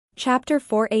Chapter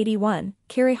 481,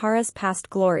 Kirihara's Past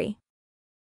Glory.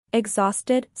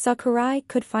 Exhausted, Sakurai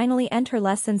could finally end her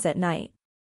lessons at night.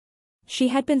 She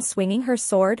had been swinging her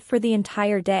sword for the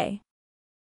entire day.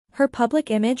 Her public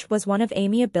image was one of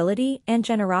amiability and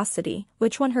generosity,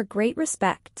 which won her great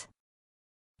respect.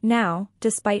 Now,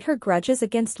 despite her grudges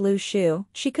against Lu Shu,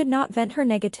 she could not vent her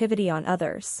negativity on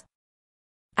others.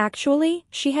 Actually,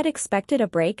 she had expected a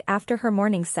break after her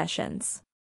morning sessions.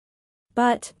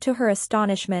 But, to her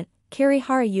astonishment,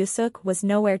 Kirihara Yusuke was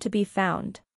nowhere to be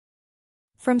found.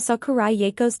 From Sakurai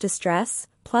Yako's distress,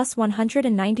 plus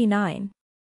 199.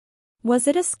 Was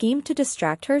it a scheme to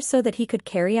distract her so that he could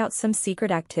carry out some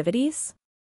secret activities?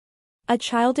 A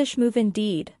childish move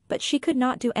indeed, but she could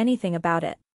not do anything about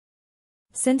it.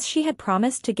 Since she had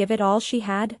promised to give it all she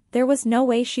had, there was no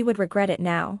way she would regret it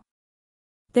now.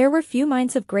 There were few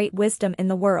minds of great wisdom in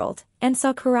the world, and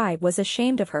Sakurai was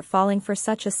ashamed of her falling for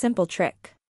such a simple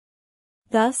trick.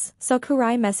 Thus,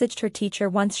 Sakurai messaged her teacher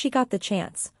once she got the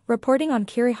chance, reporting on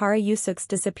Kirihara Yusuke's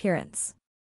disappearance.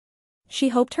 She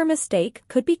hoped her mistake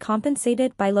could be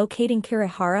compensated by locating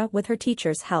Kirihara with her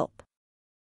teacher's help.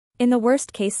 In the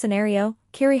worst-case scenario,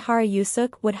 Kirihara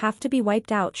Yusuke would have to be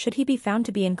wiped out should he be found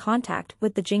to be in contact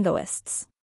with the jingoists.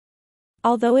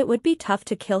 Although it would be tough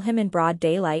to kill him in broad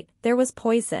daylight, there was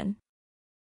poison.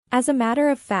 As a matter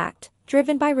of fact,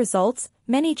 driven by results,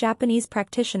 many Japanese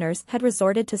practitioners had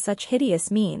resorted to such hideous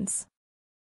means.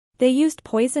 They used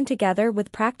poison together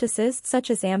with practices such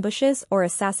as ambushes or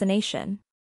assassination.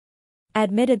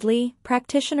 Admittedly,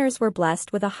 practitioners were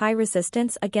blessed with a high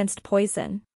resistance against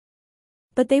poison.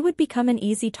 But they would become an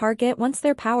easy target once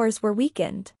their powers were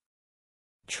weakened.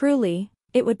 Truly,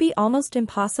 it would be almost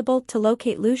impossible to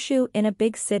locate Lu Shu in a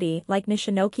big city like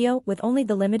Nishinokyo with only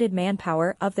the limited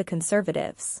manpower of the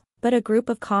conservatives, but a group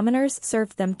of commoners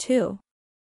served them too.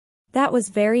 That was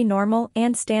very normal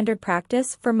and standard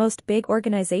practice for most big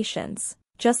organizations,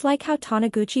 just like how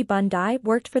Taniguchi Bandai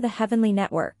worked for the Heavenly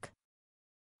Network.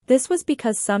 This was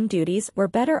because some duties were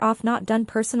better off not done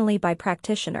personally by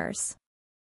practitioners.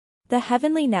 The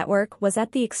Heavenly Network was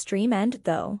at the extreme end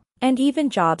though. And even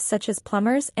jobs such as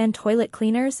plumbers and toilet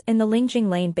cleaners in the Lingjing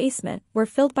Lane basement were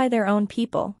filled by their own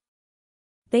people.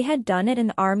 They had done it in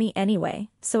the army anyway,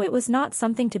 so it was not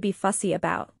something to be fussy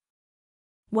about.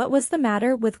 What was the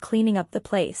matter with cleaning up the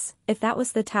place, if that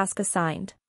was the task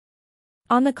assigned?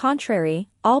 On the contrary,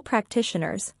 all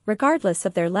practitioners, regardless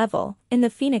of their level, in the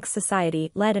Phoenix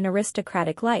Society led an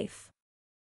aristocratic life.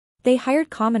 They hired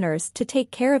commoners to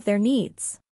take care of their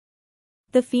needs.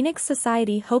 The Phoenix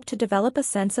Society hoped to develop a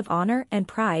sense of honor and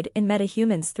pride in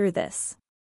metahumans through this.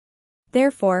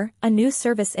 Therefore, a new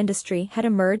service industry had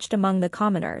emerged among the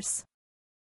commoners.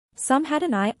 Some had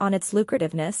an eye on its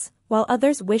lucrativeness, while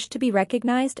others wished to be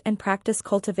recognized and practice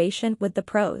cultivation with the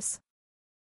pros.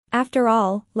 After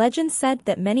all, legend said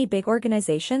that many big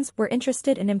organizations were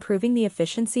interested in improving the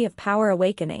efficiency of power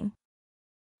awakening.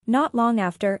 Not long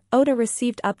after, Oda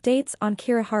received updates on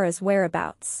Kirihara's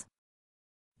whereabouts.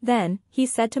 Then, he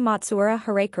said to Matsuura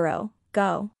Harekuro,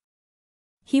 "Go."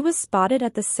 He was spotted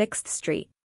at the 6th Street.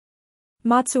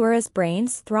 Matsuura's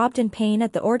brains throbbed in pain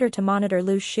at the order to monitor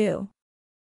Lu Shu.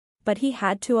 But he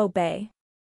had to obey.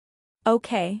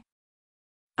 "Okay.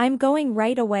 I'm going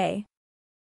right away.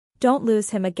 Don't lose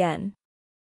him again."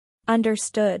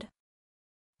 "Understood."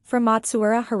 From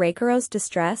Matsuura Harekuro's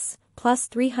distress, plus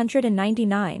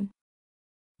 399.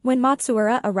 When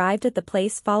Matsuura arrived at the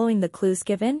place following the clues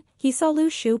given, he saw Lu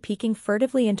Shu peeking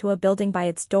furtively into a building by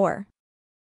its door.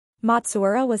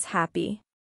 Matsuura was happy.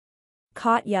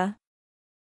 "Caught ya."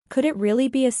 Could it really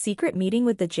be a secret meeting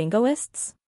with the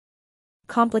jingoists?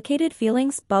 Complicated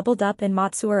feelings bubbled up in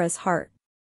Matsuura's heart.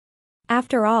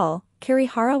 After all,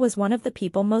 Kirihara was one of the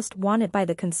people most wanted by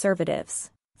the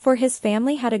conservatives, for his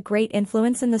family had a great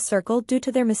influence in the circle due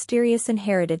to their mysterious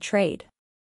inherited trade.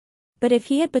 But if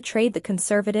he had betrayed the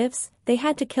conservatives, they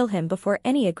had to kill him before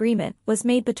any agreement was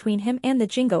made between him and the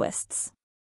jingoists.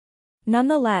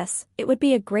 Nonetheless, it would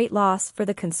be a great loss for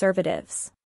the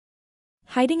conservatives.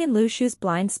 Hiding in Lu Shu's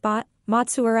blind spot,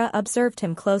 Matsuura observed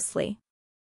him closely.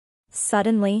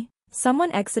 Suddenly,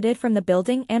 someone exited from the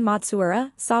building and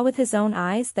Matsuura saw with his own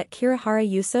eyes that Kirihara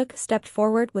Yusuke stepped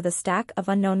forward with a stack of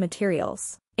unknown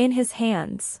materials in his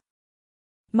hands.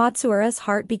 Matsuura's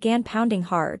heart began pounding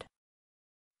hard.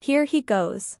 Here he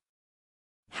goes.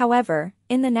 However,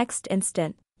 in the next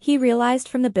instant, he realized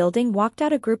from the building walked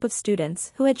out a group of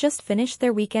students who had just finished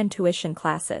their weekend tuition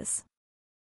classes.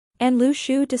 And Lu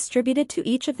Shu distributed to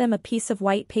each of them a piece of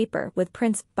white paper with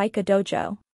Prince Baika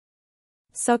Dojo.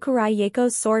 Sakurai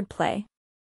Yako's swordplay.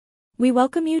 We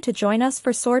welcome you to join us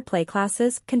for swordplay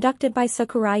classes conducted by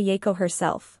Sakurai Yako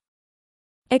herself.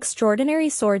 Extraordinary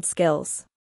sword skills.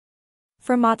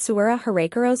 For Matsuura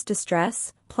Hirakaro's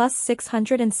distress, plus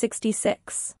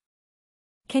 666.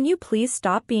 Can you please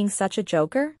stop being such a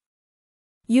joker?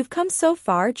 You've come so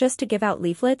far just to give out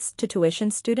leaflets to tuition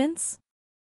students?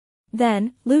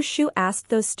 Then, Lu Shu asked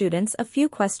those students a few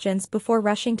questions before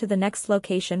rushing to the next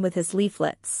location with his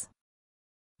leaflets.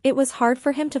 It was hard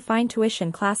for him to find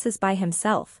tuition classes by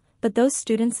himself, but those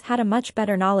students had a much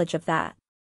better knowledge of that.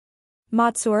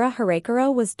 Matsuura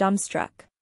Hirakaro was dumbstruck.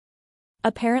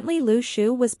 Apparently Lu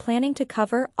Shu was planning to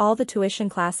cover all the tuition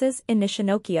classes in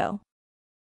Nishinokyo.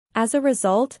 As a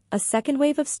result, a second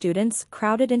wave of students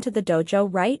crowded into the dojo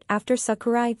right after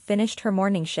Sakurai finished her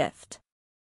morning shift.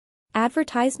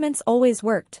 Advertisements always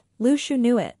worked, Lu Shu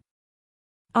knew it.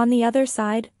 On the other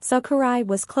side, Sakurai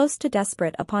was close to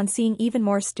desperate upon seeing even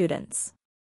more students.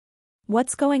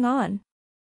 What's going on?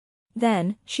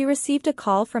 Then, she received a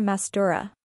call from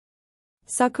Mastura.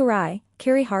 Sakurai,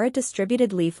 Kirihara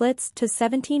distributed leaflets to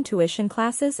 17 tuition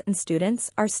classes and students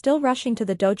are still rushing to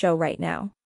the dojo right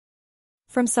now.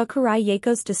 From Sakurai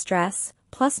Yako's distress,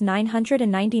 plus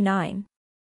 999.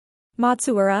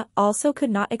 Matsuura also could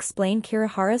not explain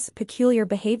Kirihara's peculiar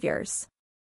behaviors.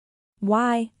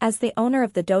 Why, as the owner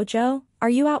of the dojo, are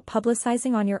you out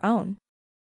publicizing on your own?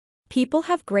 People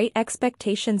have great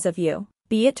expectations of you,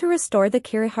 be it to restore the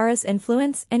Kirihara's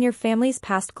influence and your family's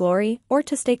past glory or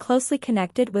to stay closely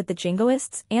connected with the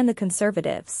jingoists and the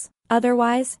conservatives.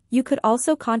 Otherwise, you could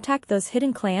also contact those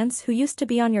hidden clans who used to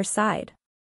be on your side.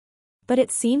 But it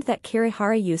seemed that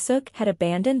Kirihara Yusuke had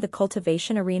abandoned the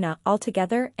cultivation arena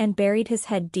altogether and buried his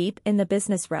head deep in the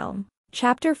business realm.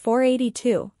 Chapter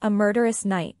 482, A Murderous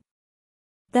Night.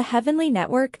 The Heavenly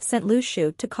Network sent Lu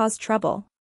Shu to cause trouble.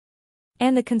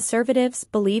 And the conservatives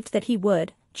believed that he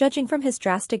would, judging from his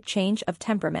drastic change of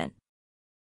temperament.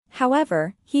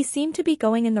 However, he seemed to be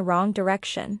going in the wrong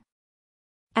direction.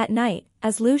 At night,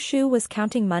 as Lu Shu was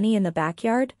counting money in the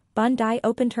backyard, Bandai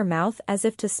opened her mouth as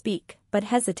if to speak, but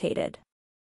hesitated.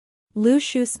 Lu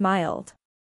Shu smiled.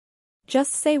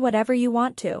 Just say whatever you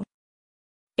want to.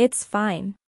 It's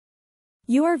fine.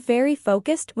 You are very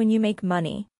focused when you make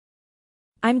money.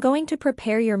 I'm going to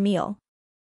prepare your meal.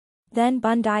 Then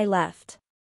Bandai left.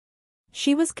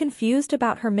 She was confused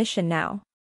about her mission now.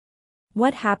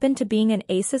 What happened to being an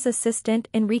ace's assistant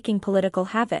in wreaking political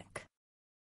havoc?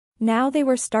 Now they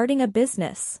were starting a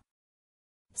business.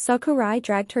 Sakurai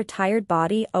dragged her tired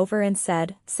body over and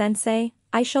said, "Sensei,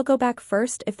 I shall go back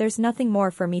first if there's nothing more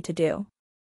for me to do."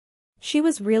 She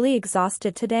was really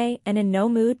exhausted today and in no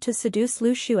mood to seduce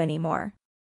Lu Shu anymore.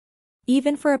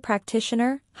 Even for a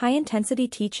practitioner, high-intensity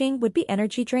teaching would be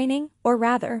energy draining, or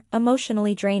rather,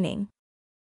 emotionally draining.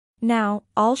 Now,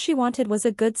 all she wanted was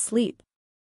a good sleep.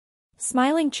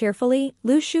 Smiling cheerfully,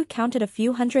 Lu Shu counted a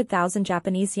few 100,000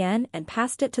 Japanese yen and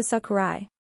passed it to Sakurai.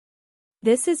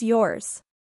 "This is yours."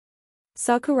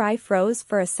 Sakurai froze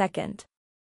for a second.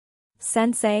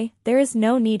 "Sensei, there is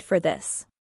no need for this."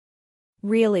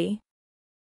 Really?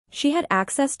 She had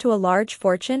access to a large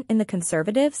fortune in the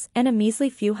conservatives and a measly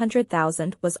few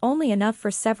 100,000 was only enough for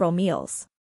several meals.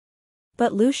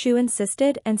 But Lu Shu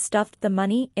insisted and stuffed the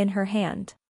money in her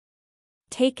hand.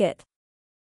 "Take it.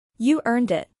 You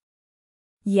earned it."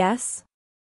 "Yes?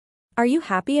 Are you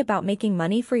happy about making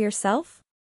money for yourself?"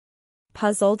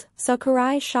 Puzzled,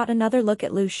 Sakurai shot another look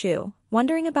at Lu Shu,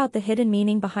 wondering about the hidden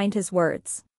meaning behind his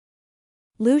words.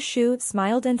 Lu Shu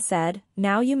smiled and said,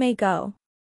 "Now you may go.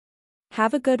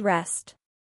 Have a good rest."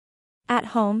 At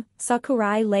home,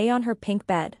 Sakurai lay on her pink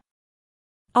bed.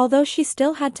 Although she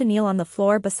still had to kneel on the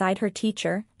floor beside her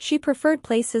teacher, she preferred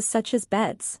places such as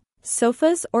beds,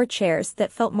 sofas or chairs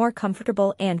that felt more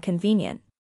comfortable and convenient.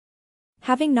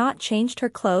 Having not changed her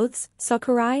clothes,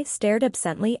 Sakurai stared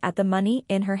absently at the money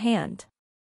in her hand.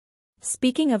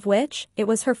 Speaking of which, it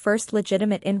was her first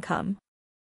legitimate income.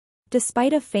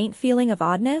 Despite a faint feeling of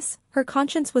oddness, her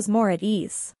conscience was more at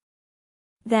ease.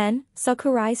 Then,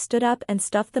 Sakurai stood up and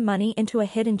stuffed the money into a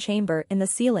hidden chamber in the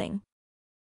ceiling.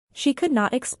 She could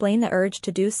not explain the urge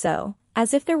to do so,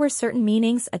 as if there were certain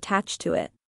meanings attached to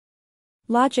it.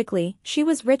 Logically, she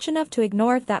was rich enough to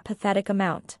ignore that pathetic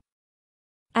amount.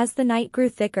 As the night grew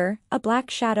thicker, a black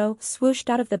shadow swooshed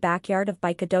out of the backyard of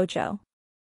Baika Dojo.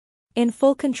 In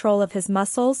full control of his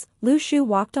muscles, Lu Shu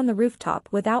walked on the rooftop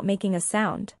without making a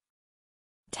sound.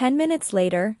 10 minutes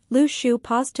later, Lu Shu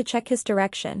paused to check his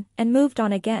direction and moved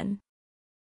on again.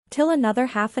 Till another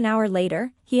half an hour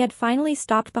later, he had finally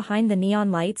stopped behind the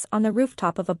neon lights on the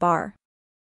rooftop of a bar.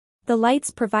 The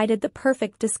lights provided the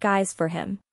perfect disguise for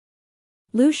him.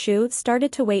 Lu Shu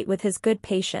started to wait with his good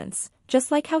patience,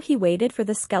 just like how he waited for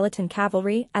the skeleton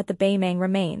cavalry at the Baimang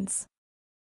remains.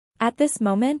 At this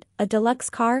moment, a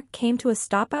deluxe car came to a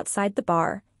stop outside the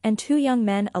bar, and two young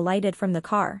men alighted from the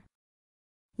car.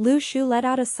 Lu Shu let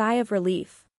out a sigh of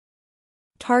relief.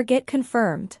 Target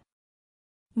confirmed.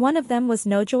 One of them was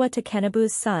Nojowa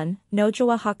Takenabu's son,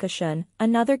 Nojowa Hakushun,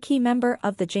 another key member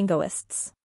of the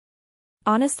Jingoists.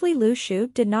 Honestly, Lu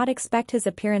Shu did not expect his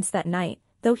appearance that night,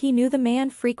 though he knew the man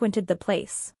frequented the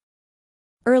place.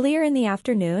 Earlier in the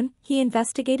afternoon, he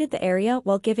investigated the area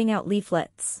while giving out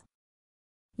leaflets.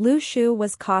 Lu Shu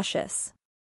was cautious.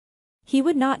 He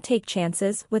would not take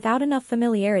chances without enough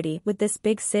familiarity with this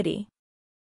big city.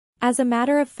 As a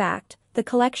matter of fact, the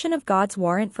collection of God's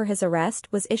warrant for his arrest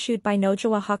was issued by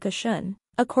Nojowa Hakushun,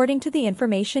 according to the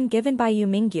information given by Yu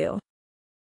Mingyu.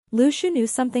 Lu Shu knew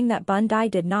something that Bandai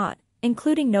did not,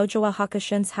 including Nojowa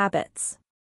Hakushun's habits.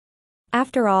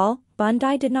 After all,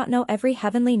 Bandai did not know every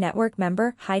Heavenly Network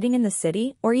member hiding in the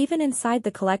city or even inside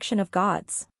the collection of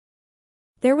gods.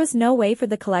 There was no way for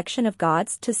the collection of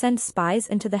gods to send spies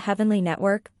into the Heavenly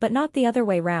Network but not the other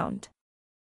way round.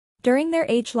 During their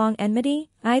age-long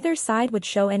enmity, neither side would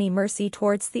show any mercy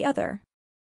towards the other.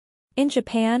 In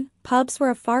Japan, pubs were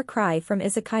a far cry from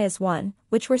izakayas one,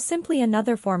 which were simply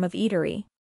another form of eatery.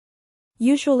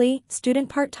 Usually, student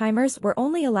part-timers were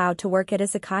only allowed to work at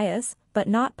izakayas, but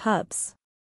not pubs.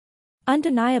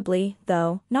 Undeniably,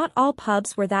 though, not all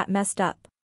pubs were that messed up.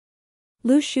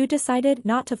 Lu Shu decided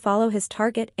not to follow his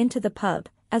target into the pub,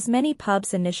 as many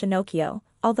pubs in Nishinokyo,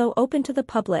 although open to the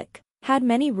public, had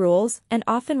many rules and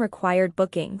often required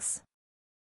bookings.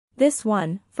 This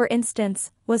one, for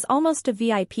instance, was almost a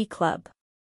VIP club.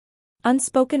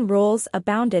 Unspoken rules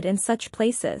abounded in such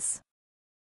places.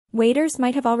 Waiters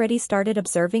might have already started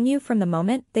observing you from the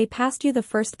moment they passed you the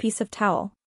first piece of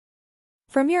towel.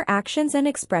 From your actions and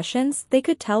expressions, they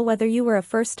could tell whether you were a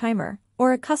first-timer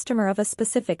or a customer of a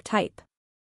specific type.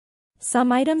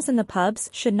 Some items in the pubs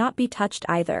should not be touched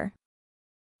either.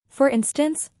 For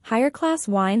instance, higher-class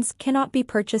wines cannot be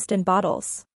purchased in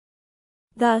bottles.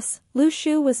 Thus, Lu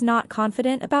Shu was not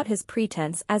confident about his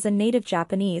pretense as a native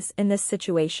Japanese in this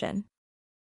situation.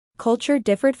 Culture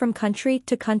differed from country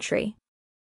to country.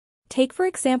 Take for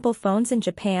example, phones in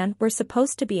Japan were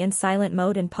supposed to be in silent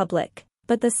mode in public,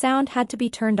 but the sound had to be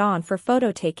turned on for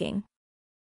photo taking.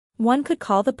 One could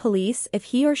call the police if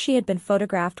he or she had been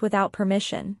photographed without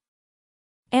permission.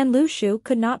 And Lu Shu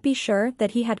could not be sure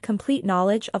that he had complete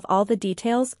knowledge of all the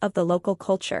details of the local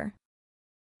culture.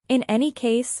 In any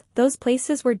case, those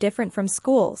places were different from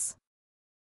schools.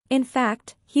 In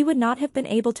fact, he would not have been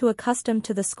able to accustom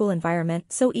to the school environment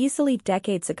so easily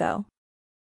decades ago.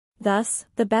 Thus,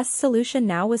 the best solution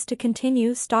now was to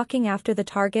continue stalking after the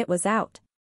target was out.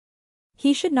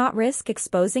 He should not risk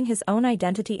exposing his own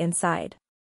identity inside.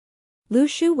 Lu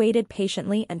Shu waited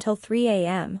patiently until 3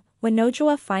 a.m., when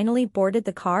Nojowa finally boarded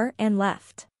the car and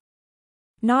left.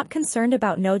 Not concerned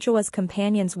about Nojowa's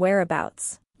companion's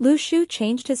whereabouts, Lu Shu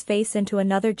changed his face into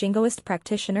another Jingoist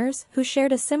practitioner's who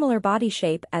shared a similar body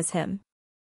shape as him.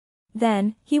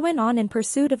 Then, he went on in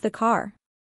pursuit of the car.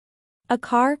 A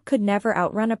car could never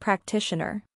outrun a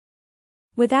practitioner.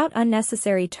 Without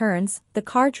unnecessary turns, the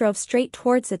car drove straight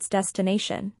towards its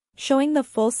destination, showing the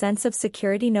full sense of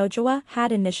security Nojowa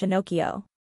had in Nishinokyo.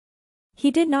 He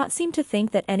did not seem to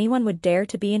think that anyone would dare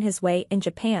to be in his way in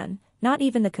Japan, not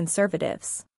even the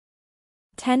conservatives.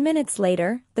 10 minutes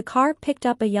later, the car picked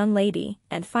up a young lady,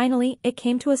 and finally it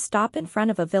came to a stop in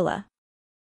front of a villa.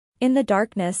 In the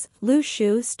darkness, Lu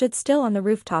Shu stood still on the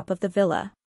rooftop of the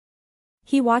villa.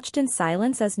 He watched in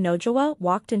silence as Nojowa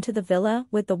walked into the villa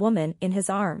with the woman in his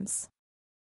arms.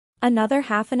 Another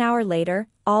half an hour later,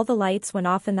 all the lights went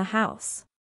off in the house.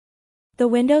 The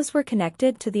windows were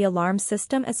connected to the alarm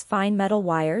system as fine metal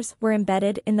wires were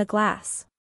embedded in the glass.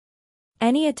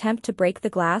 Any attempt to break the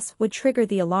glass would trigger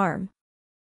the alarm.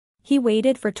 He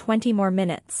waited for 20 more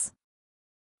minutes.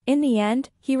 In the end,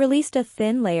 he released a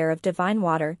thin layer of divine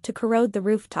water to corrode the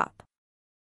rooftop.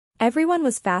 Everyone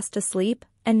was fast asleep,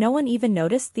 and no one even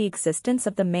noticed the existence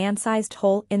of the man-sized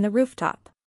hole in the rooftop.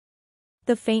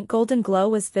 The faint golden glow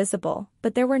was visible,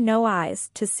 but there were no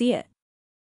eyes to see it.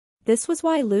 This was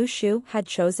why Lu Shu had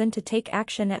chosen to take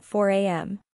action at 4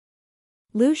 a.m.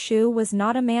 Lu Shu was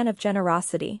not a man of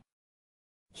generosity.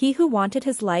 He who wanted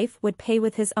his life would pay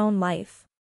with his own life.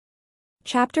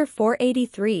 Chapter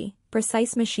 483,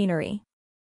 Precise Machinery.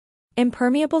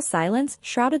 Impermeable silence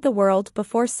shrouded the world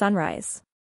before sunrise.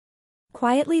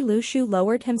 Quietly Lu Shu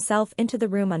lowered himself into the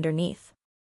room underneath.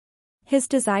 His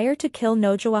desire to kill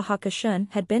Nojowa Hakushun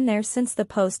had been there since the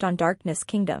post on Darkness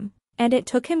Kingdom, and it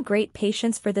took him great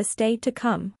patience for this day to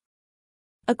come.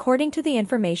 According to the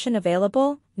information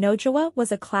available, Nojowa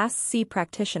was a Class C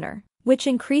practitioner, which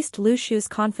increased Lu Shu's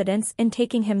confidence in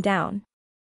taking him down.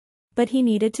 But he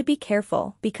needed to be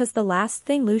careful because the last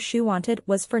thing Lu Shu wanted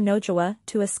was for Nojua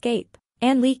to escape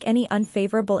and leak any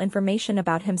unfavorable information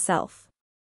about himself.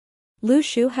 Lu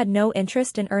Shu had no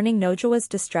interest in earning Nojua's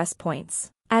distress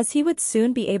points, as he would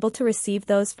soon be able to receive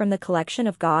those from the collection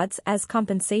of gods as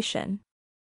compensation.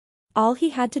 All he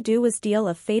had to do was deal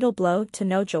a fatal blow to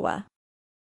Nojua.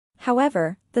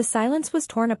 However, the silence was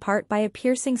torn apart by a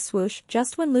piercing swoosh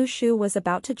just when Lu Shu was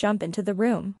about to jump into the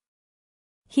room.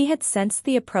 He had sensed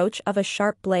the approach of a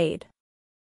sharp blade.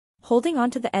 Holding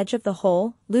onto the edge of the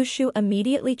hole, Lu Shu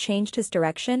immediately changed his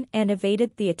direction and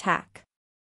evaded the attack.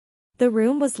 The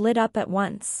room was lit up at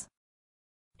once.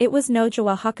 It was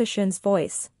Nojua Hakushun's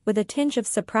voice, with a tinge of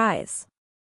surprise.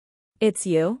 "It's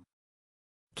you?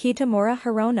 Kitamura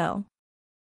Hirono."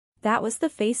 That was the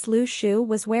face Lu Shu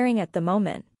was wearing at the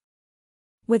moment.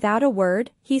 Without a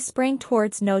word, he sprang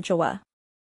towards Nojua.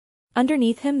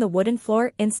 Underneath him the wooden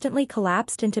floor instantly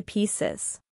collapsed into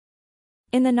pieces.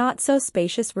 In the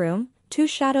not-so-spacious room, two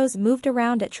shadows moved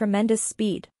around at tremendous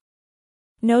speed.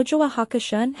 Nojua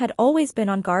Hakushun had always been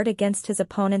on guard against his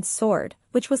opponent's sword,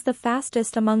 which was the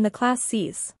fastest among the Class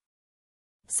Cs.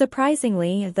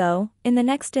 Surprisingly, though, in the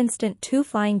next instant two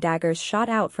flying daggers shot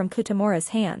out from Kitamura's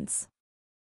hands.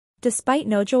 Despite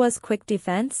Nojua's quick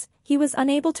defense, he was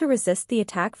unable to resist the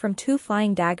attack from two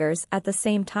flying daggers at the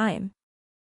same time.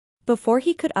 Before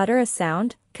he could utter a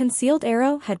sound, concealed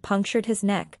arrow had punctured his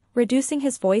neck, reducing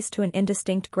his voice to an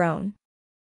indistinct groan.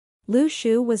 Lu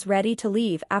Shu was ready to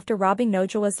leave after robbing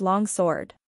Nojua's long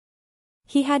sword.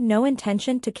 He had no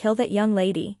intention to kill that young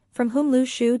lady, from whom Lu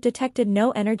Shu detected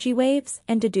no energy waves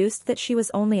and deduced that she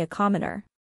was only a commoner.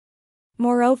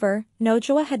 Moreover,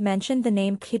 Nojua had mentioned the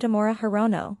name Kitamura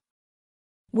Hirono.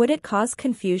 Would it cause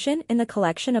confusion in the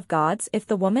collection of gods if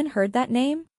the woman heard that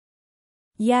name?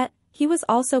 Yet, he was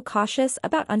also cautious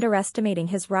about underestimating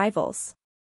his rivals.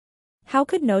 How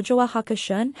could Nojua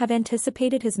Hakushun have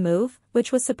anticipated his move,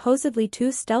 which was supposedly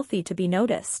too stealthy to be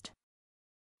noticed?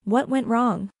 What went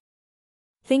wrong?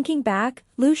 Thinking back,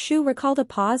 Lu Shu recalled a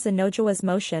pause in Nojua's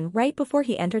motion right before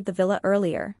he entered the villa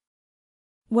earlier.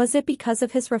 Was it because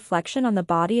of his reflection on the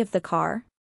body of the car?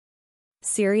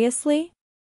 Seriously?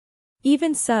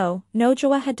 Even so,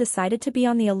 Nojua had decided to be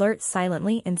on the alert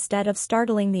silently instead of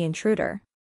startling the intruder.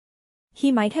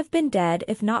 He might have been dead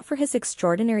if not for his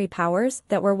extraordinary powers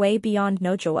that were way beyond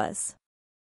Nojua's.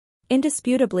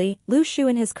 Indisputably, Lu Shu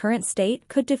in his current state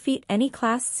could defeat any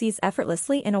Class Cs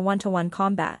effortlessly in a one-to-one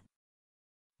combat.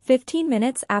 15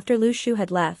 minutes after Lu Shu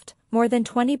had left, more than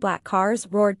 20 black cars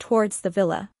roared towards the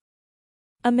villa.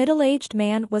 A middle-aged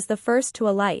man was the first to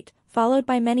alight, followed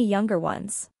by many younger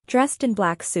ones, dressed in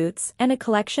black suits and a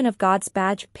collection of God's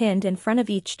badge pinned in front of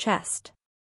each chest.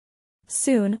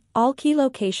 Soon, all key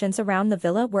locations around the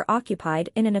villa were occupied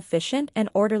in an efficient and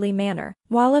orderly manner,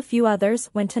 while a few others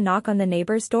went to knock on the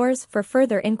neighbors' doors for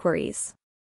further inquiries.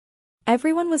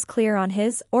 Everyone was clear on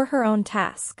his or her own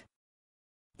task.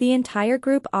 The entire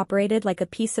group operated like a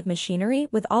piece of machinery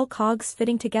with all cogs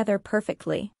fitting together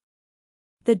perfectly.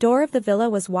 The door of the villa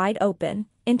was wide open,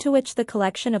 into which the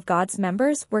collection of God's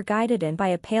members were guided in by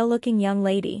a pale-looking young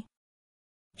lady.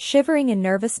 Shivering in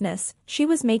nervousness, she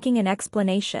was making an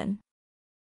explanation.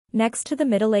 Next to the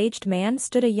middle-aged man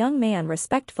stood a young man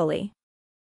respectfully.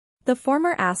 The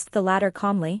former asked the latter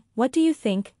calmly, "What do you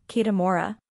think,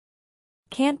 Kitamura?"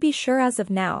 "Can't be sure as of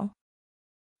now."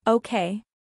 "Okay.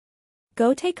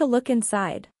 Go take a look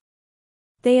inside."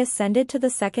 They ascended to the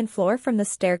second floor from the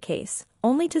staircase,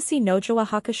 only to see Nojua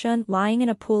Hakushun lying in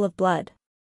a pool of blood.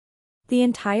 The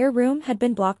entire room had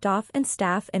been blocked off and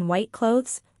staff in white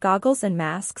clothes, goggles and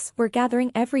masks were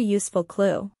gathering every useful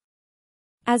clue.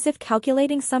 As if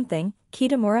calculating something,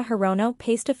 Kitamura Hirono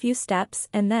paced a few steps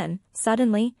and then,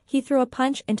 suddenly, he threw a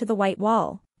punch into the white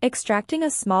wall, extracting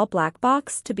a small black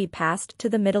box to be passed to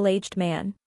the middle-aged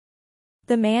man.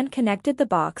 The man connected the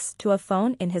box to a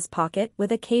phone in his pocket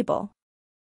with a cable.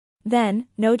 Then,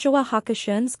 Nojua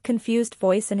Hakushun's confused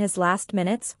voice in his last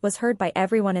minutes was heard by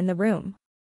everyone in the room.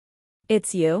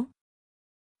 "It's you?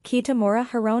 Kitamura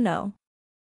Hirono."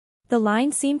 The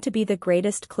line seemed to be the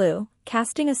greatest clue,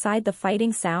 casting aside the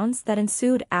fighting sounds that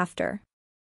ensued after.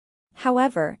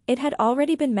 However, it had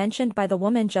already been mentioned by the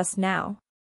woman just now.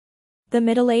 The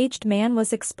middle-aged man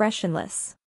was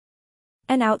expressionless.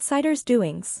 An outsider's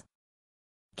doings.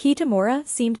 Kitamura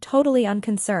seemed totally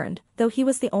unconcerned, though he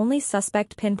was the only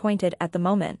suspect pinpointed at the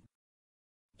moment.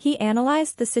 He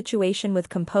analyzed the situation with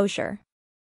composure.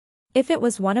 If it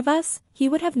was one of us, he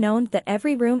would have known that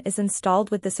every room is installed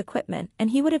with this equipment and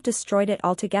he would have destroyed it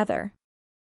altogether.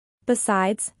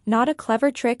 Besides, not a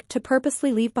clever trick to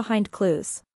purposely leave behind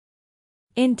clues.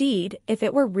 Indeed, if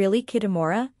it were really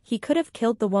Kitamura, he could have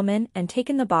killed the woman and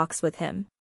taken the box with him.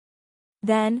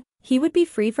 Then, he would be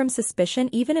free from suspicion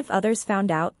even if others found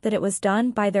out that it was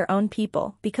done by their own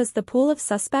people because the pool of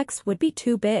suspects would be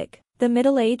too big. The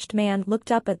middle-aged man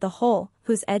looked up at the hole,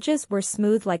 whose edges were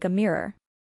smooth like a mirror.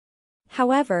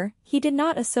 However, he did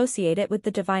not associate it with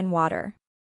the divine water.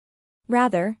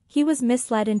 Rather, he was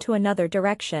misled into another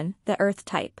direction, the Earth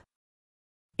type.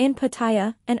 In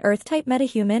Pattaya, an Earth-type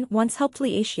metahuman once helped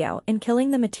Li Xiao in killing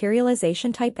the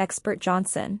materialization-type expert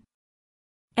Johnson.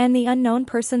 And the unknown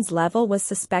person's level was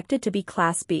suspected to be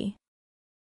Class B.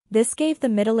 This gave the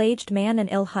middle-aged man an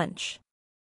ill hunch.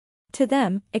 To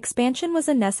them, expansion was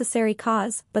a necessary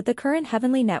cause, but the current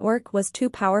heavenly network was too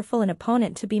powerful an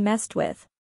opponent to be messed with.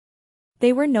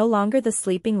 They were no longer the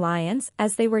sleeping lions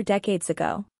as they were decades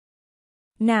ago.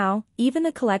 Now, even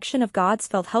the collection of gods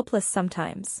felt helpless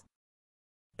sometimes.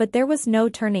 But there was no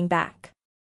turning back.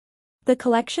 The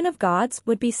collection of gods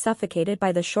would be suffocated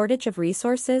by the shortage of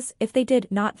resources if they did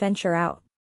not venture out.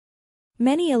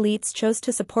 Many elites chose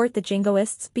to support the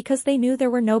jingoists because they knew there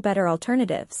were no better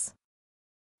alternatives.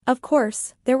 Of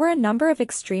course, there were a number of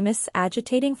extremists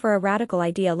agitating for a radical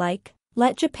idea like,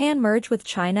 let Japan merge with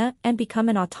China and become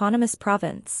an autonomous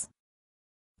province.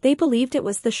 They believed it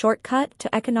was the shortcut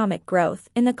to economic growth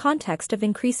in the context of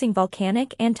increasing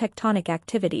volcanic and tectonic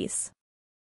activities.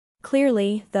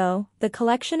 Clearly, though, the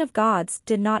collection of gods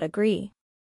did not agree.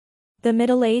 The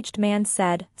middle-aged man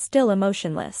said, still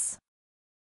emotionless.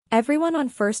 Everyone on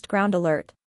first ground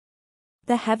alert.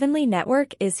 The heavenly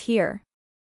network is here.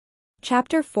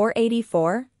 Chapter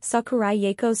 484, Sakurai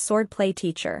Yako's swordplay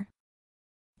teacher.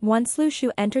 Once Lu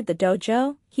Shu entered the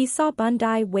dojo, he saw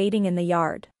Bandai waiting in the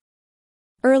yard.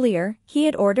 Earlier, he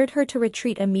had ordered her to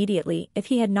retreat immediately if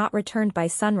he had not returned by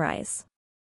sunrise.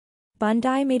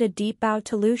 Bandai made a deep bow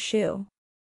to Lu Shu.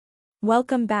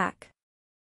 Welcome back.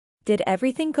 Did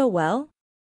everything go well?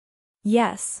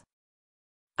 Yes.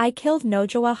 I killed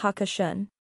Nojowa Hakushun.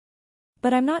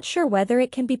 But I'm not sure whether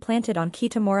it can be planted on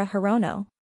Kitamura Hirono.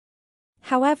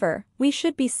 However, we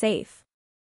should be safe.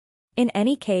 In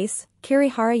any case,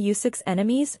 Kirihara Yusuk's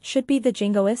enemies should be the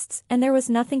jingoists and there was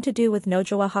nothing to do with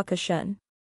Nojowa Hakushun.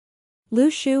 Lu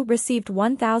Shu received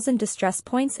 1,000 distress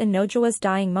points in Nojowa's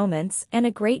dying moments and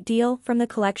a great deal from the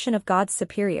collection of God's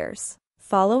superiors,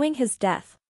 following his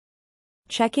death.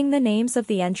 Checking the names of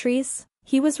the entries,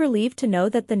 he was relieved to know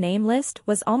that the name list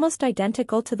was almost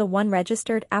identical to the one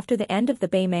registered after the end of the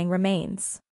Beimang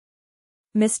remains.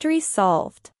 Mystery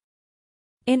solved.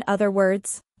 In other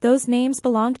words, those names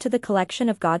belonged to the collection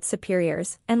of God's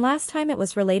superiors, and last time it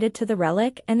was related to the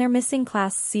relic and their missing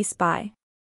Class C spy.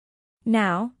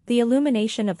 Now, the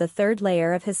illumination of the third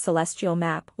layer of his celestial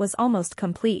map was almost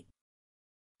complete.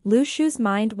 Lu Shu's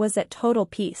mind was at total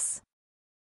peace.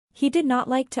 He did not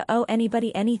like to owe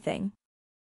anybody anything.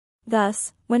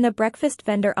 Thus, when the breakfast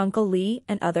vendor Uncle Lee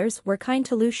and others were kind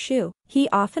to Lu Shu, he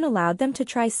often allowed them to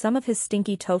try some of his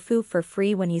stinky tofu for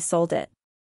free when he sold it.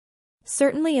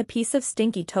 Certainly a piece of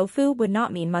stinky tofu would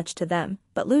not mean much to them,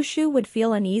 but Lu Shu would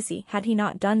feel uneasy had he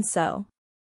not done so.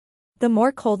 The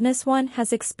more coldness one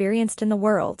has experienced in the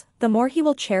world, the more he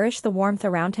will cherish the warmth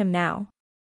around him now.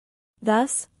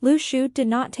 Thus, Lu Shu did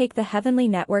not take the heavenly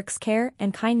network's care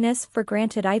and kindness for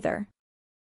granted either.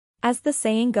 As the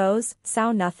saying goes,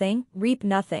 sow nothing, reap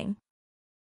nothing.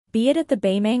 Be it at the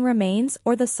Beimang remains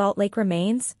or the Salt Lake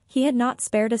remains, he had not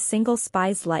spared a single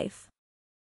spy's life.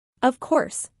 Of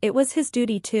course, it was his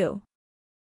duty too.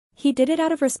 He did it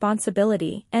out of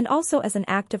responsibility and also as an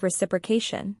act of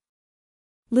reciprocation.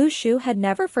 Lu Shu had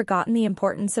never forgotten the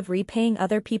importance of repaying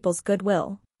other people's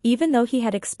goodwill, even though he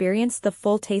had experienced the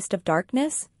full taste of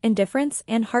darkness, indifference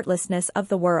and heartlessness of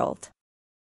the world.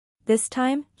 This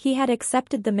time, he had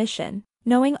accepted the mission,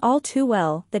 knowing all too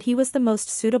well that he was the most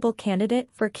suitable candidate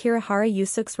for Kirihara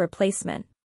Yusuk's replacement.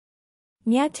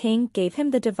 Nya Ting gave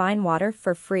him the divine water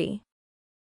for free.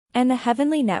 And the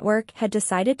heavenly network had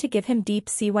decided to give him deep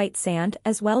sea white sand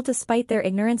as well despite their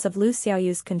ignorance of Lu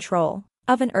Xiaoyu's control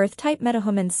of an Earth-type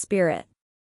metahuman's spirit.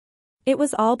 It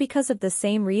was all because of the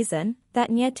same reason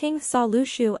that Nya Ting saw Lu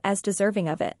Shu as deserving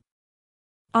of it.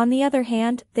 On the other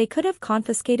hand, they could have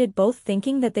confiscated both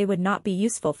thinking that they would not be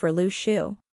useful for Lu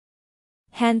Shu.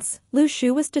 Hence, Lu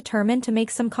Shu was determined to make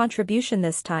some contribution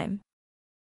this time.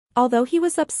 Although he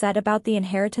was upset about the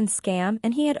inheritance scam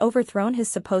and he had overthrown his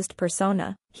supposed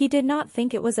persona, he did not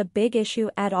think it was a big issue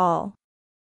at all.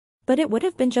 But it would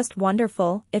have been just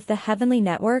wonderful if the heavenly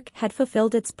network had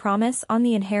fulfilled its promise on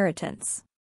the inheritance.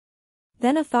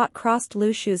 Then a thought crossed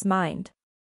Lu Shu's mind.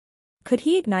 Could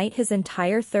he ignite his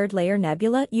entire third-layer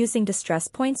nebula using distress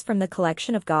points from the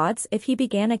collection of gods if he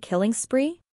began a killing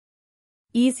spree?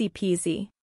 Easy peasy.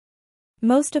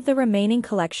 Most of the remaining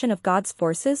collection of God's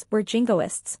forces were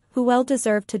jingoists, who well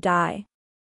deserved to die.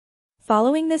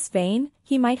 Following this vein,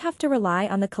 he might have to rely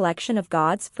on the collection of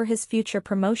gods for his future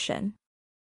promotion.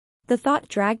 The thought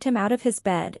dragged him out of his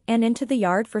bed and into the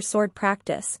yard for sword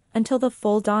practice, until the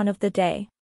full dawn of the day.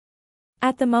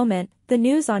 At the moment, the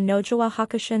news on Nojawa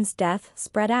Hakushin's death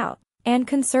spread out, and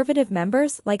conservative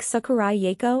members like Sakurai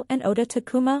Yeiko and Oda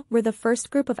Takuma were the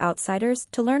first group of outsiders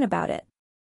to learn about it.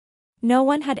 No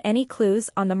one had any clues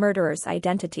on the murderer's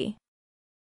identity.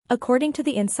 According to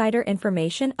the insider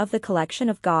information of the collection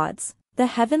of gods, the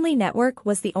Heavenly Network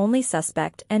was the only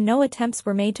suspect and no attempts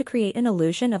were made to create an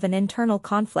illusion of an internal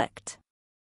conflict.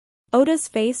 Oda's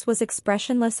face was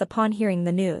expressionless upon hearing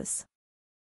the news.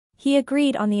 He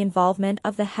agreed on the involvement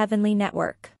of the Heavenly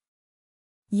Network.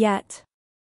 Yet,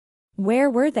 where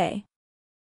were they?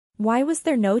 Why was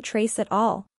there no trace at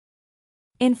all?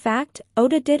 In fact,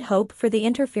 Oda did hope for the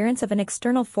interference of an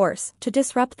external force to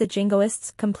disrupt the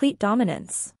jingoists' complete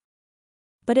dominance.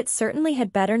 But it certainly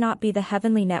had better not be the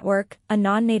Heavenly Network, a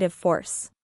non-native force.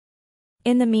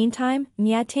 In the meantime,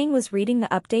 Nyating was reading the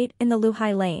update in the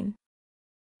Luhai lane.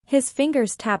 His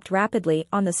fingers tapped rapidly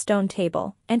on the stone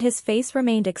table, and his face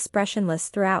remained expressionless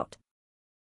throughout.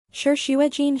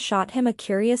 Shuijin shot him a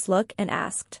curious look and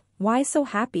asked, "Why so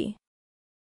happy?"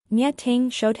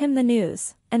 Nyating showed him the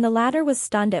news, and the latter was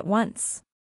stunned at once.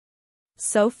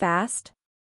 "So fast?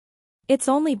 It's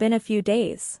only been a few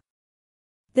days.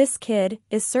 This kid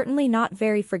is certainly not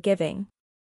very forgiving.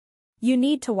 You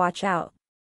need to watch out."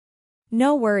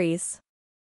 "No worries.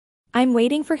 I'm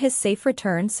waiting for his safe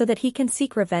return so that he can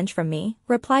seek revenge from me,"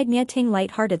 replied Nyating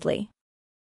lightheartedly.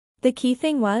 The key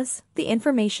thing was, the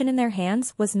information in their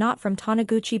hands was not from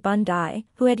Taniguchi Bundai,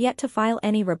 who had yet to file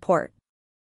any report.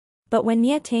 But when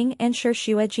Nyating and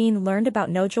Shuijin learned about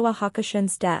Nojawa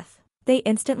Hakushin's death, they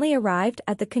instantly arrived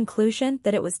at the conclusion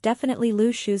that it was definitely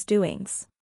Lu Shu's doings.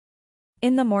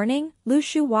 In the morning, Lu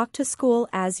Shu walked to school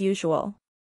as usual.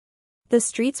 The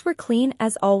streets were clean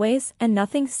as always and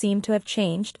nothing seemed to have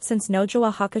changed since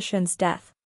Nojawa Hakushin's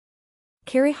death.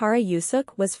 Kirihara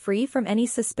Yusuke was free from any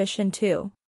suspicion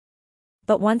too.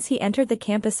 But once he entered the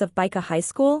campus of Baika High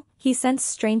School, he sensed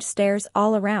strange stares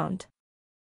all around.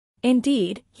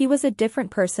 Indeed, he was a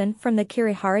different person from the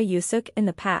Kirihara Yusuke in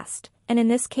the past, and in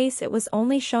this case it was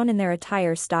only shown in their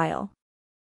attire style.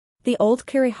 The old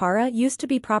Kirihara used to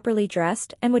be properly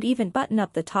dressed and would even button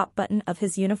up the top button of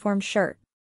his uniform shirt.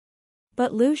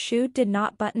 But Lu Shu did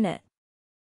not button it.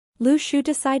 Lu Shu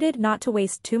decided not to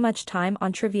waste too much time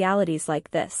on trivialities like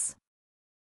this.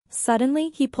 Suddenly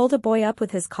he pulled a boy up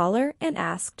with his collar and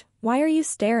asked, "Why are you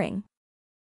staring?"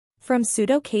 From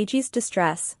Pseudo Keiji's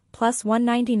distress, plus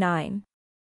 199.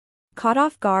 Caught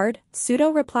off guard, Pseudo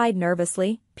replied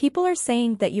nervously, "People are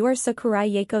saying that you are Sakurai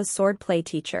Yeiko's swordplay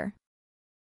teacher."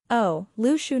 Oh,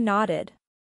 Lu Shu nodded.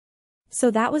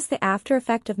 So that was the after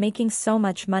effect of making so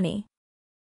much money.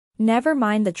 Never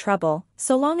mind the trouble,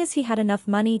 so long as he had enough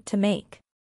money to make.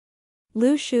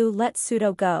 Lu Shu let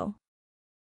Pseudo go.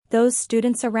 Those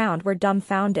students around were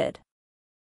dumbfounded.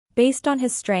 Based on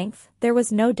his strength, there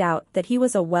was no doubt that he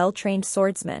was a well-trained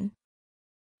swordsman.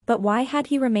 But why had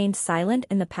he remained silent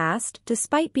in the past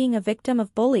despite being a victim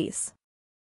of bullies?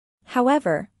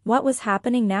 However, what was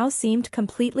happening now seemed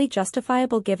completely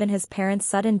justifiable given his parents'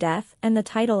 sudden death and the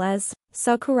title as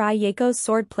Sakurai Yeiko's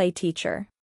swordplay teacher.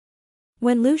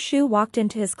 When Lu Shu walked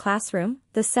into his classroom,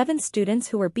 the 7 students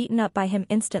who were beaten up by him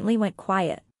instantly went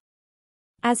quiet.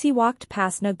 As he walked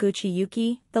past Noguchi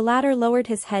Yuki, the latter lowered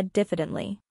his head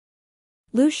diffidently.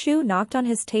 Lu Shu knocked on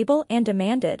his table and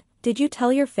demanded, "Did you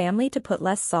tell your family to put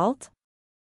less salt?"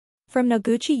 From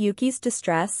Noguchi Yuki's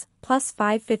distress, plus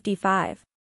 555.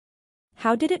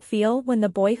 How did it feel when the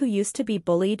boy who used to be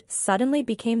bullied suddenly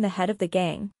became the head of the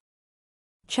gang?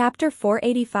 Chapter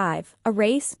 485, A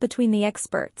Race Between the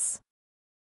Experts.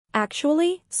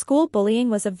 Actually, school bullying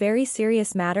was a very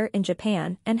serious matter in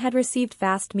Japan and had received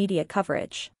vast media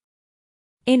coverage.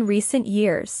 In recent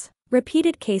years,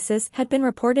 repeated cases had been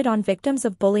reported on victims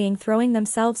of bullying throwing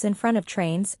themselves in front of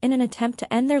trains in an attempt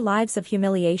to end their lives of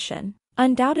humiliation.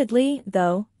 Undoubtedly,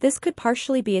 though, this could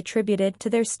partially be attributed to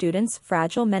their students'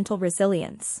 fragile mental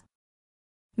resilience.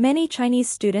 Many Chinese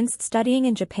students studying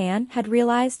in Japan had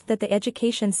realized that the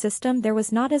education system there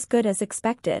was not as good as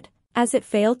expected, as it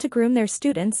failed to groom their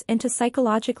students into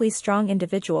psychologically strong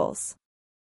individuals.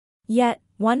 Yet,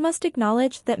 one must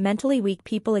acknowledge that mentally weak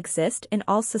people exist in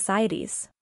all societies.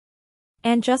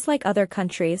 And just like other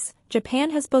countries, Japan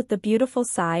has both the beautiful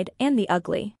side and the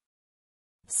ugly.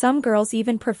 Some girls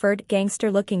even preferred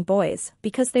gangster-looking boys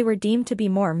because they were deemed to be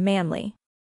more manly.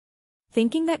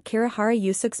 Thinking that Kirihara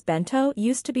Yusuke's bento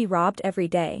used to be robbed every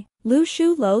day, Lu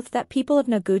Shu loathed that people of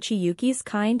Noguchi Yuki's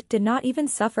kind did not even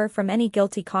suffer from any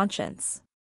guilty conscience.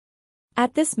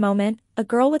 At this moment, a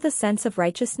girl with a sense of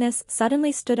righteousness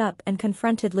suddenly stood up and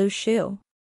confronted Lu Shu.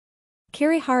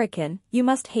 Kirihara-kun, you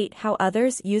must hate how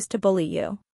others used to bully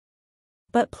you.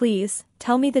 But please,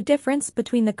 tell me the difference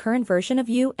between the current version of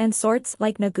you and sorts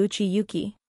like Noguchi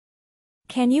Yuki.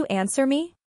 Can you answer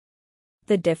me?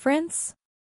 The difference?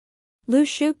 Lu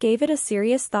Shu gave it a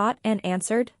serious thought and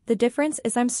answered, the difference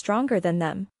is I'm stronger than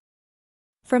them.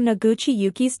 From Noguchi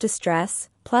Yuki's distress,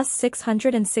 plus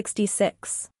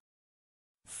 666.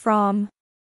 From.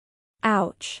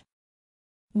 Ouch.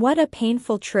 What a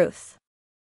painful truth.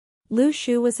 Lu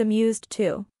Shu was amused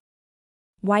too.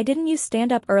 Why didn't you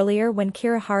stand up earlier when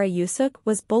Kirihara Yusuke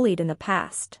was bullied in the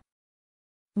past?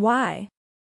 Why?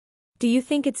 Do you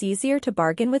think it's easier to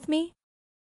bargain with me?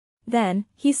 Then,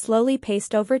 he slowly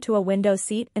paced over to a window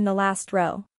seat in the last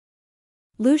row.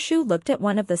 Lu Shu looked at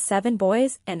one of the 7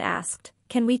 boys and asked,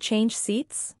 can we change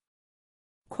seats?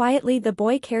 Quietly the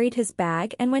boy carried his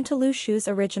bag and went to Lu Shu's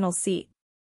original seat.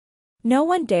 No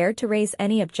one dared to raise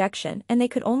any objection and they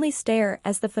could only stare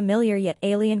as the familiar yet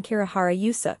alien Kirihara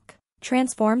Yusuke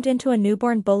transformed into a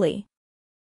newborn bully.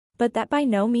 But that by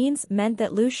no means meant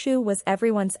that Lu Shu was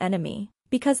everyone's enemy,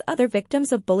 because other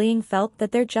victims of bullying felt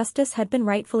that their justice had been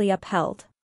rightfully upheld.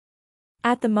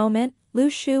 At the moment,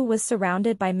 Lu Shu was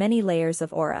surrounded by many layers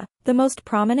of aura, the most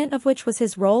prominent of which was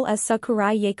his role as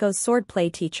Sakurai Yako's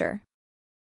swordplay teacher.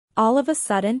 All of a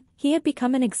sudden, he had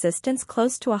become an existence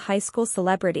close to a high school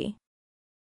celebrity.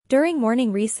 During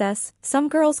morning recess, some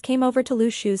girls came over to Lu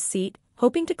Shu's seat,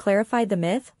 hoping to clarify the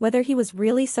myth whether he was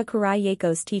really Sakurai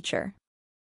Yako's teacher.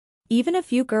 Even a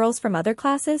few girls from other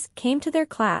classes came to their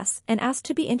class and asked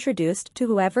to be introduced to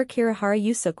whoever Kirihara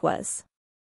Yusuke was.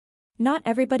 Not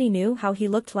everybody knew how he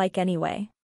looked like anyway.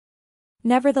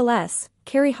 Nevertheless,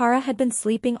 Kirihara had been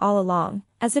sleeping all along,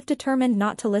 as if determined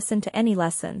not to listen to any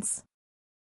lessons.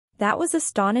 That was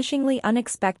astonishingly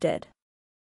unexpected.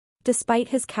 Despite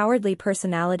his cowardly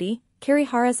personality,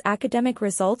 Kirihara's academic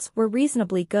results were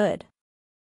reasonably good.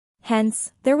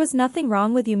 Hence, there was nothing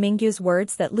wrong with Yu Mingyu's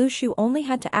words that Lu Shu only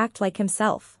had to act like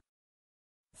himself.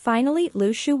 Finally,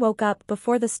 Lu Shu woke up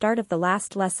before the start of the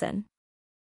last lesson.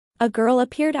 A girl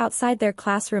appeared outside their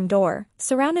classroom door,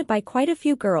 surrounded by quite a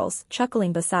few girls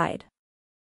chuckling beside.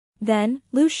 Then,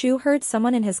 Lu Shu heard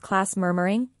someone in his class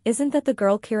murmuring, "Isn't that the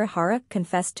girl Kirihara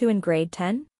confessed to in grade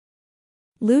 10?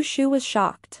 Lu Shu was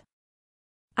shocked.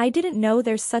 "I didn't know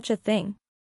there's such a thing.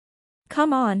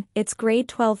 Come on, it's grade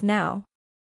 12 now."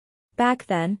 Back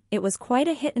then, it was quite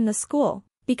a hit in the school,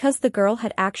 because the girl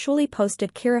had actually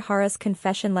posted Kirihara's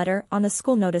confession letter on the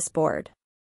school notice board.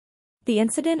 The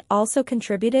incident also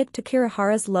contributed to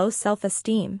Kirihara's low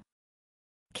self-esteem.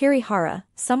 "Kirihara,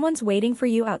 someone's waiting for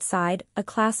you outside," a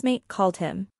classmate called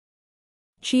him.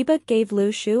 Chiba gave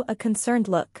Lu Shu a concerned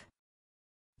look.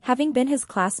 Having been his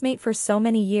classmate for so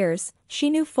many years, she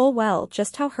knew full well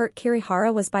just how hurt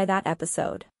Kirihara was by that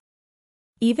episode.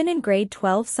 Even in grade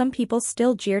 12 some people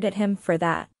still jeered at him for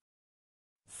that.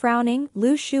 Frowning,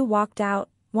 Lu Shu walked out,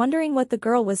 wondering what the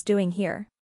girl was doing here.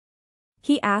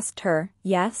 He asked her,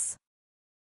 "Yes?"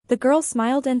 The girl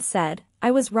smiled and said, "I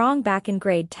was wrong back in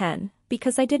grade 10,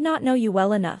 because I did not know you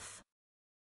well enough.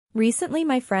 Recently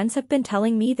my friends have been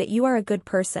telling me that you are a good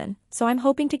person, so I'm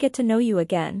hoping to get to know you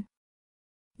again.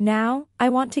 Now, I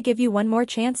want to give you one more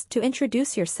chance to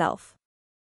introduce yourself.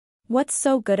 What's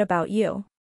so good about you?"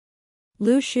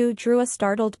 Lu Shu drew a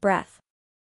startled breath.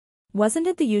 Wasn't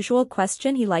it the usual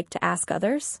question he liked to ask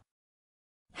others?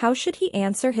 How should he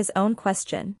answer his own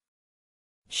question?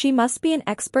 She must be an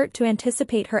expert to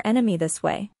anticipate her enemy this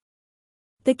way.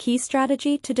 The key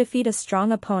strategy to defeat a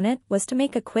strong opponent was to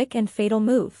make a quick and fatal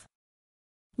move.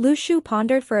 Lu Shu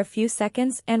pondered for a few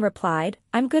seconds and replied,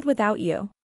 "I'm good without you."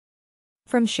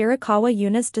 From Shirakawa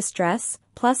Yuna's distress,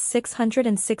 plus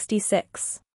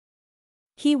 666.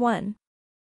 He won.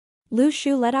 Lu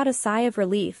Shu let out a sigh of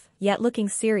relief, yet looking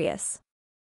serious.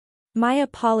 "My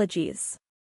apologies."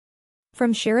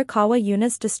 From Shirakawa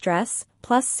Yuna's distress,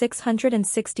 plus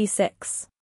 666.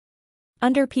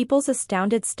 Under people's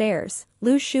astounded stares,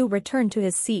 Lu Shu returned to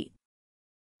his seat.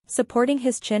 Supporting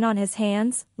his chin on his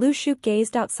hands, Lu Shu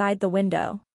gazed outside the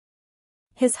window.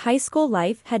 His high school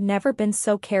life had never been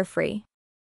so carefree.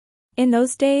 In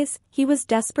those days, he was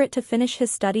desperate to finish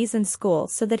his studies in school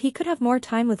so that he could have more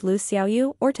time with Lu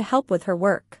Xiaoyu or to help with her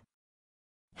work.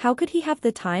 How could he have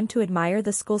the time to admire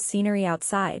the school scenery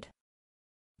outside?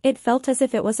 It felt as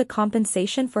if it was a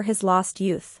compensation for his lost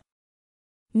youth.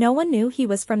 No one knew he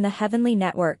was from the Heavenly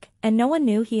Network, and no one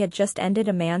knew he had just ended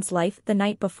a man's life the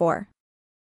night before.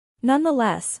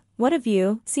 Nonetheless, what a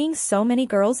view, seeing so many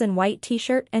girls in white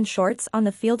t-shirt and shorts on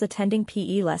the field attending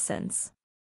PE lessons.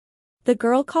 The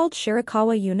girl called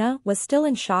Shirakawa Yuna was still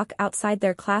in shock outside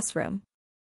their classroom.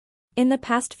 In the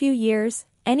past few years,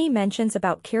 any mentions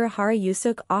about Kirihara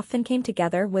Yusuke often came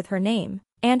together with her name,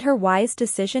 and her wise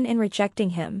decision in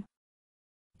rejecting him.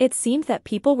 It seemed that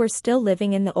people were still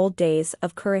living in the old days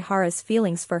of Kirihara's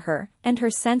feelings for her and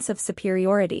her sense of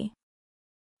superiority.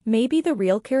 Maybe the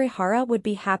real Kirihara would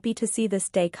be happy to see this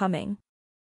day coming.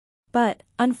 But,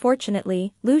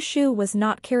 unfortunately, Lu Shu was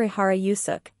not Kirihara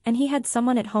Yusuke, and he had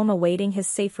someone at home awaiting his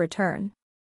safe return.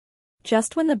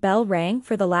 Just when the bell rang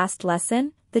for the last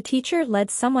lesson, the teacher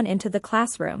led someone into the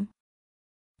classroom.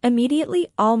 Immediately,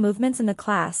 all movements in the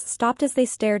class stopped as they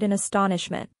stared in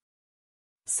astonishment.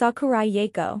 Sakurai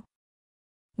Yeiko.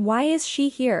 Why is she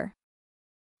here?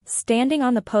 Standing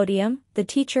on the podium, the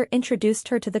teacher introduced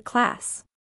her to the class.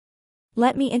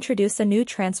 Let me introduce a new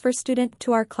transfer student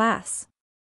to our class.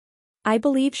 I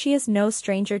believe she is no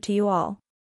stranger to you all.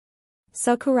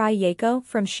 Sakurai Yeiko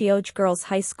from Shioji Girls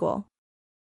High School.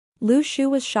 Lu Shu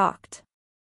was shocked.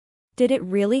 Did it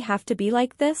really have to be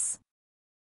like this?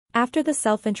 After the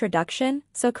self-introduction,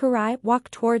 Sakurai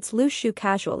walked towards Lu Shu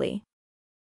casually.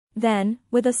 Then,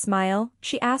 with a smile,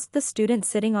 she asked the student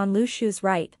sitting on Lu Shu's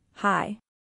right, "Hi.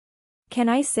 Can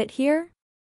I sit here?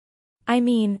 I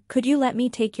mean, could you let me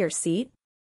take your seat?"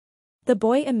 The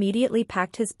boy immediately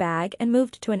packed his bag and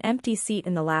moved to an empty seat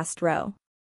in the last row.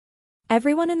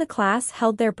 Everyone in the class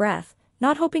held their breath,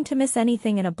 not hoping to miss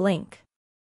anything in a blink.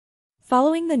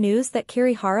 Following the news that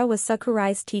Kirihara was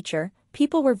Sakurai's teacher,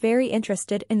 people were very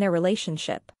interested in their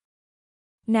relationship.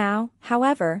 Now,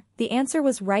 however, the answer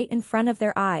was right in front of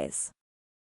their eyes.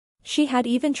 She had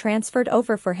even transferred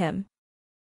over for him.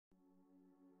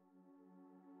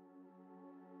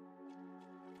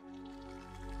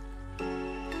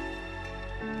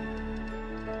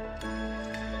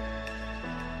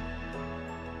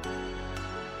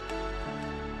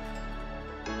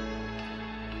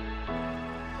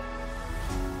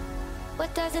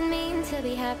 What does it mean to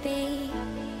be happy?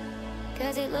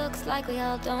 'Cause it looks like we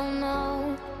all don't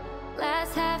know.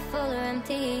 Glass half full or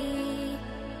empty,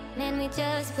 man, we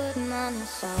just putting on a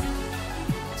show.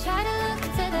 Try to look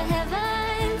to the heavens.